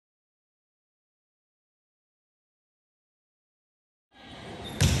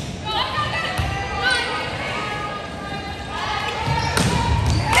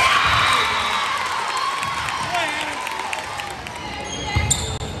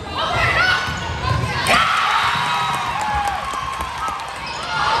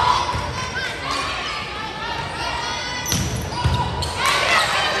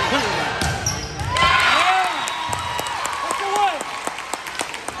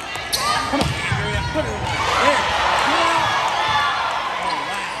Put it there.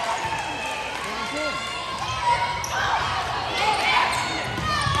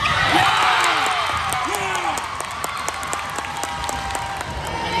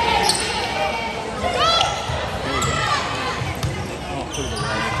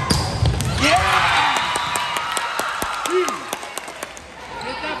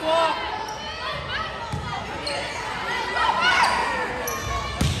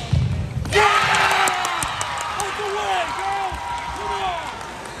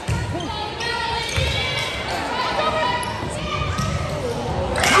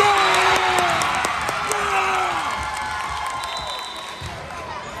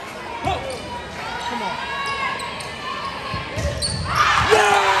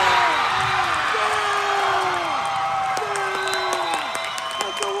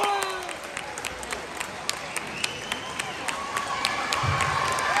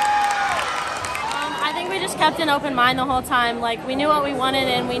 I think we just kept an open mind the whole time. Like, we knew what we wanted,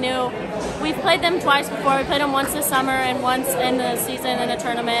 and we knew we've played them twice before. We played them once this summer and once in the season in a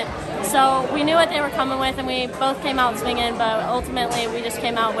tournament. So we knew what they were coming with, and we both came out swinging, but ultimately we just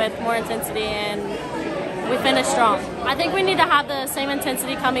came out with more intensity and we finished strong. I think we need to have the same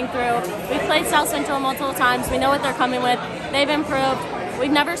intensity coming through. We've played South Central multiple times. We know what they're coming with. They've improved.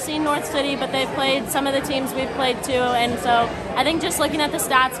 We've never seen North City, but they've played some of the teams we've played too, and so I think just looking at the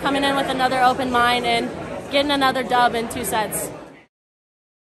stats, coming in with another open mind and getting another dub in 2 sets.